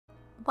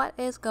What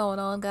is going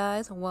on,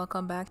 guys?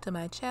 Welcome back to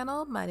my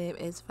channel. My name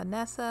is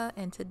Vanessa,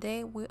 and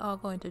today we are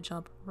going to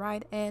jump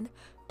right in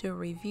to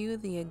review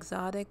the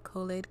exotic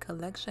Kool-Aid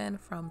collection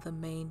from the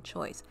Main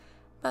Choice.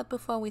 But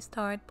before we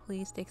start,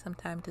 please take some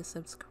time to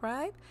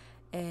subscribe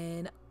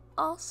and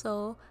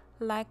also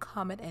like,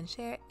 comment, and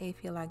share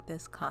if you like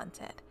this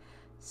content.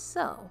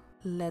 So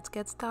let's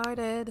get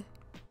started.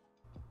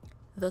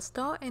 The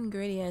star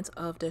ingredients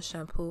of the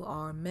shampoo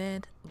are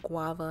mint,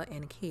 guava,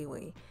 and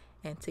kiwi.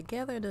 And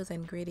together those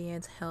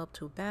ingredients help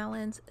to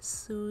balance,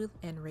 soothe,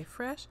 and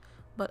refresh,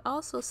 but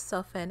also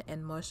soften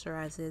and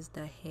moisturizes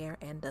the hair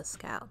and the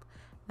scalp.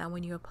 Now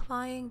when you're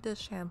applying the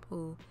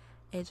shampoo,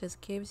 it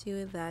just gives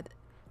you that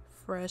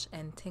fresh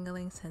and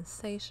tingling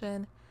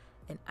sensation.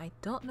 And I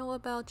don't know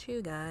about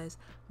you guys,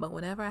 but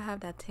whenever I have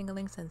that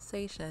tingling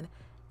sensation,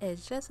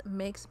 it just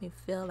makes me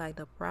feel like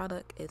the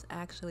product is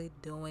actually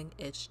doing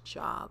its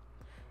job.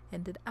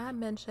 And did I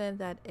mention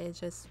that it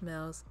just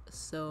smells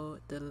so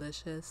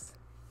delicious?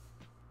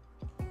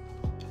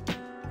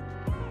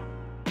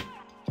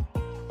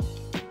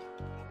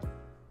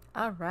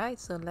 Alright,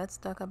 so let's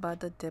talk about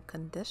the dip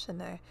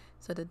conditioner.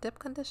 So the dip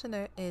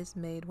conditioner is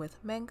made with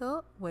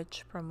mango,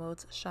 which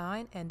promotes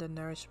shine and the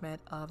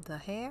nourishment of the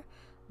hair,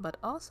 but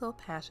also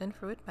passion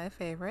fruit, my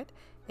favorite.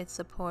 It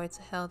supports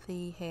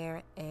healthy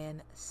hair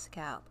and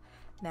scalp.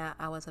 Now,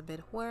 I was a bit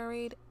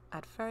worried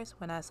at first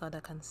when I saw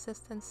the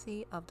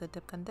consistency of the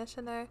dip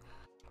conditioner,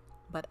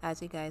 but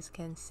as you guys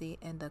can see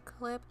in the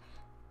clip,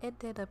 it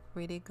did a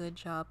pretty good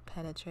job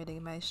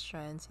penetrating my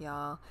strands,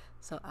 y'all.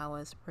 So I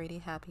was pretty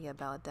happy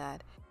about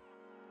that.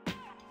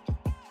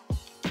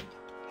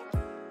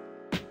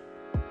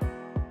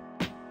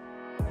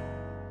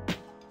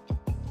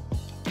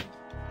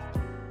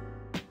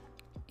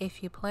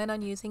 If you plan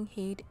on using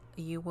heat,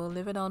 you will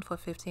leave it on for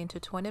 15 to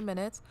 20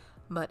 minutes,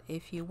 but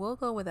if you will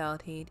go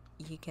without heat,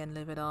 you can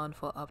leave it on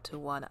for up to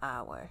 1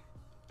 hour.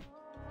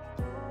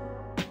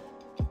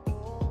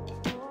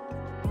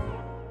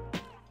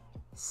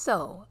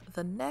 So,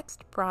 the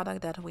next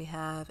product that we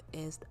have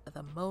is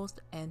the most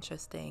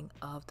interesting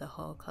of the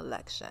whole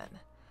collection.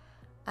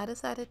 I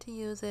decided to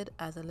use it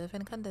as a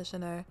leave-in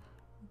conditioner,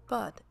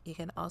 but you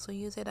can also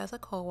use it as a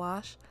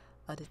co-wash,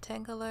 a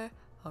detangler,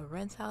 a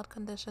rinse-out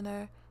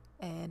conditioner,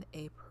 and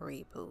a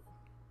pre-poo.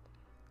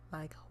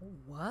 Like,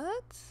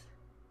 what?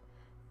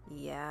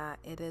 Yeah,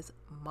 it is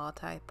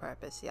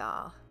multi-purpose,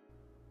 y'all.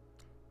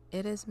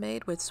 It is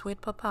made with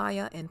sweet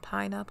papaya and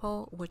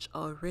pineapple, which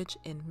are rich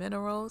in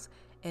minerals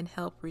and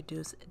help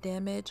reduce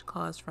damage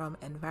caused from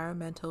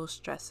environmental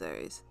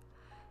stressors.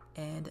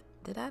 And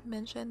did I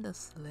mention the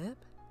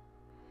slip?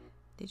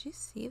 Did you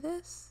see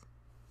this?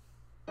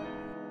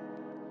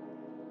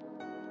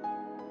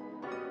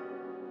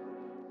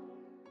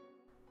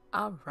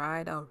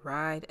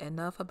 Alright,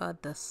 enough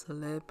about the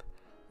slip.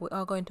 We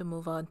are going to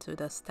move on to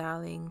the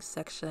styling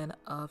section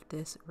of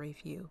this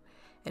review.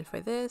 And for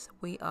this,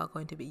 we are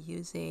going to be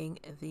using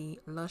the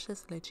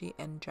Luscious Lychee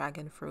and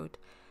Dragon Fruit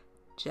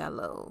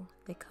Jello.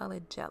 They call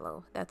it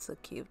Jello. That's so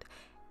cute.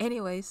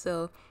 Anyway,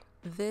 so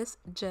this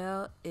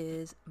gel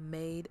is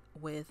made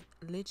with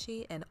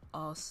lychee and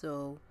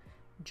also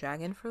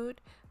dragon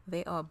fruit.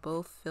 They are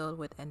both filled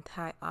with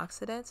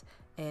antioxidants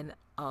and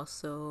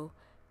also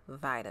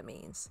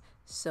vitamins.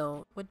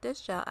 So with this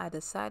gel, I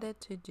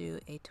decided to do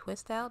a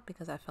twist out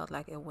because I felt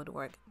like it would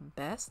work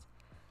best.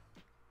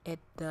 It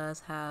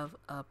does have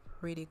a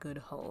pretty good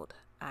hold,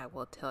 I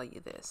will tell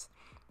you this.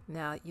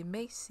 Now you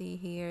may see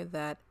here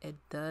that it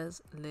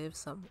does leave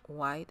some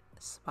white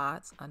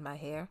spots on my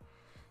hair,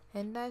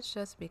 and that's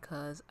just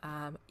because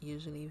I'm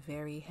usually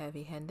very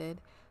heavy-handed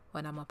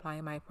when I'm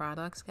applying my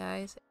products,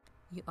 guys.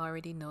 You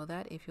already know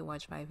that if you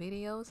watch my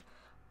videos,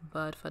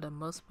 but for the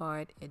most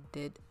part it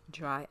did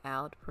dry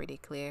out pretty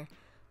clear,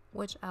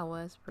 which I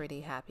was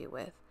pretty happy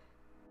with.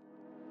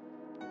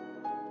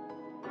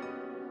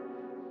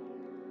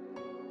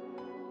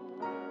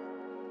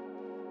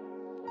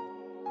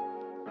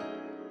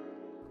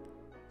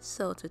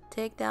 So to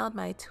take down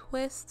my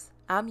twists,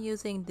 I'm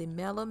using the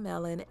Mellow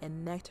Melon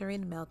and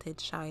Nectarine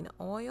Melted Shine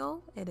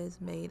Oil. It is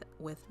made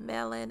with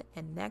melon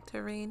and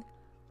nectarine,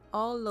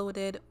 all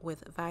loaded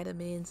with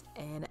vitamins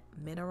and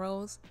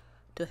minerals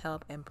to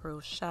help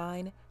improve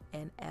shine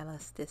and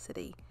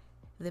elasticity.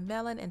 The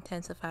melon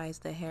intensifies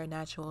the hair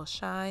natural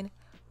shine,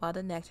 while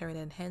the nectarine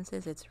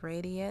enhances its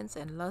radiance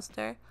and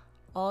luster,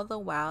 all the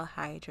while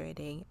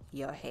hydrating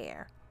your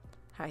hair.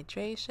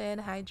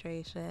 Hydration,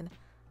 hydration,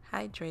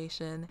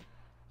 hydration,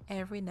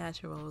 every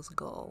natural's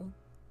goal.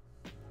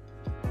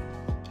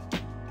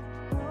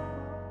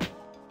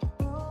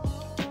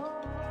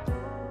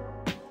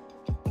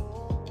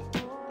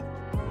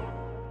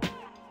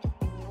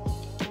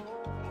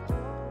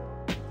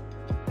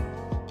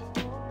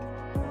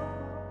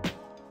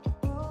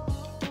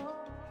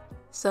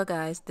 So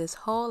guys, this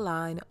whole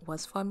line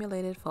was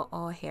formulated for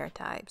all hair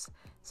types.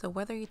 So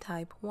whether you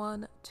type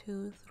 1,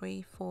 2,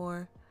 3,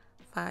 4,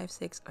 5,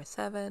 6, or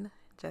 7,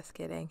 just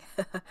kidding.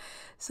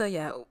 So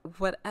yeah,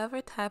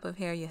 whatever type of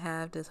hair you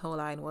have, this whole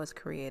line was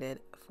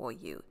created for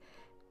you.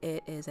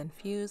 It is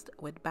infused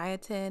with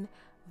biotin,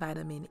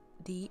 vitamin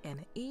D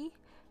and E.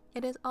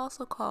 It is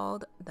also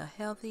called the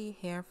Healthy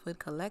Hair Food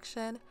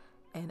Collection,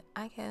 and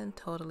I can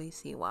totally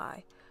see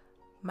why.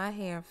 My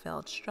hair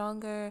felt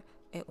stronger,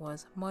 it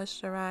was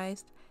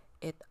moisturized,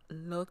 it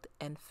looked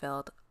and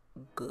felt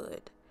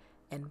good.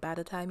 And by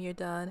the time you're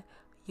done,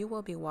 you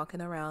will be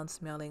walking around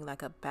smelling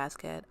like a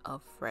basket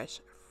of fresh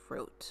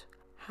fruit.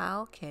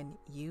 How can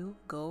you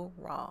go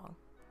wrong?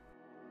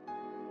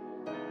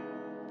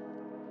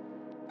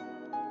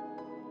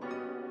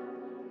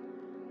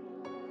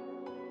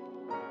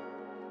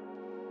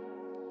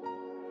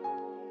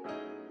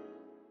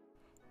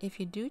 If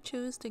you do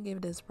choose to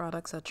give these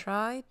products a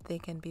try, they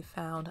can be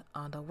found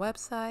on the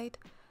website,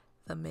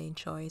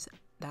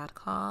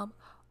 themainchoice.com,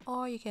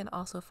 or you can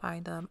also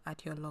find them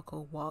at your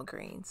local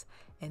Walgreens.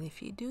 And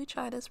if you do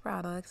try these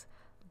products,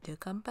 do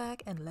come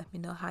back and let me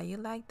know how you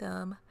like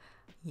them.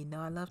 You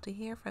know I love to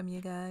hear from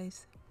you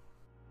guys.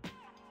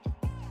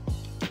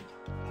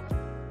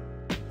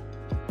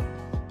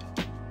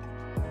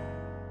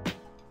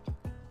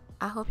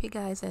 I hope you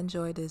guys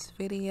enjoyed this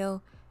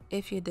video.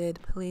 If you did,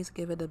 please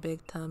give it a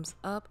big thumbs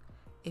up.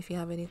 If you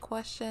have any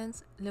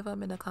questions, leave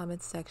them in the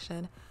comments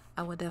section.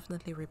 I will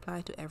definitely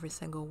reply to every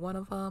single one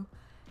of them.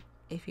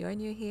 If you're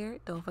new here,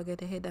 don't forget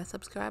to hit that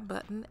subscribe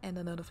button and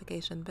the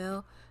notification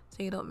bell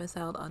so you don't miss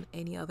out on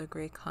any other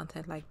great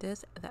content like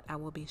this that I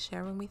will be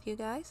sharing with you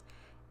guys.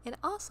 And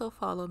also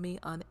follow me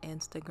on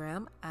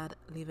Instagram at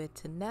Leave It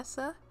to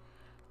Nessa.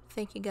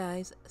 Thank you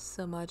guys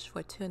so much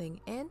for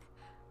tuning in.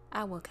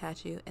 I will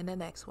catch you in the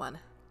next one.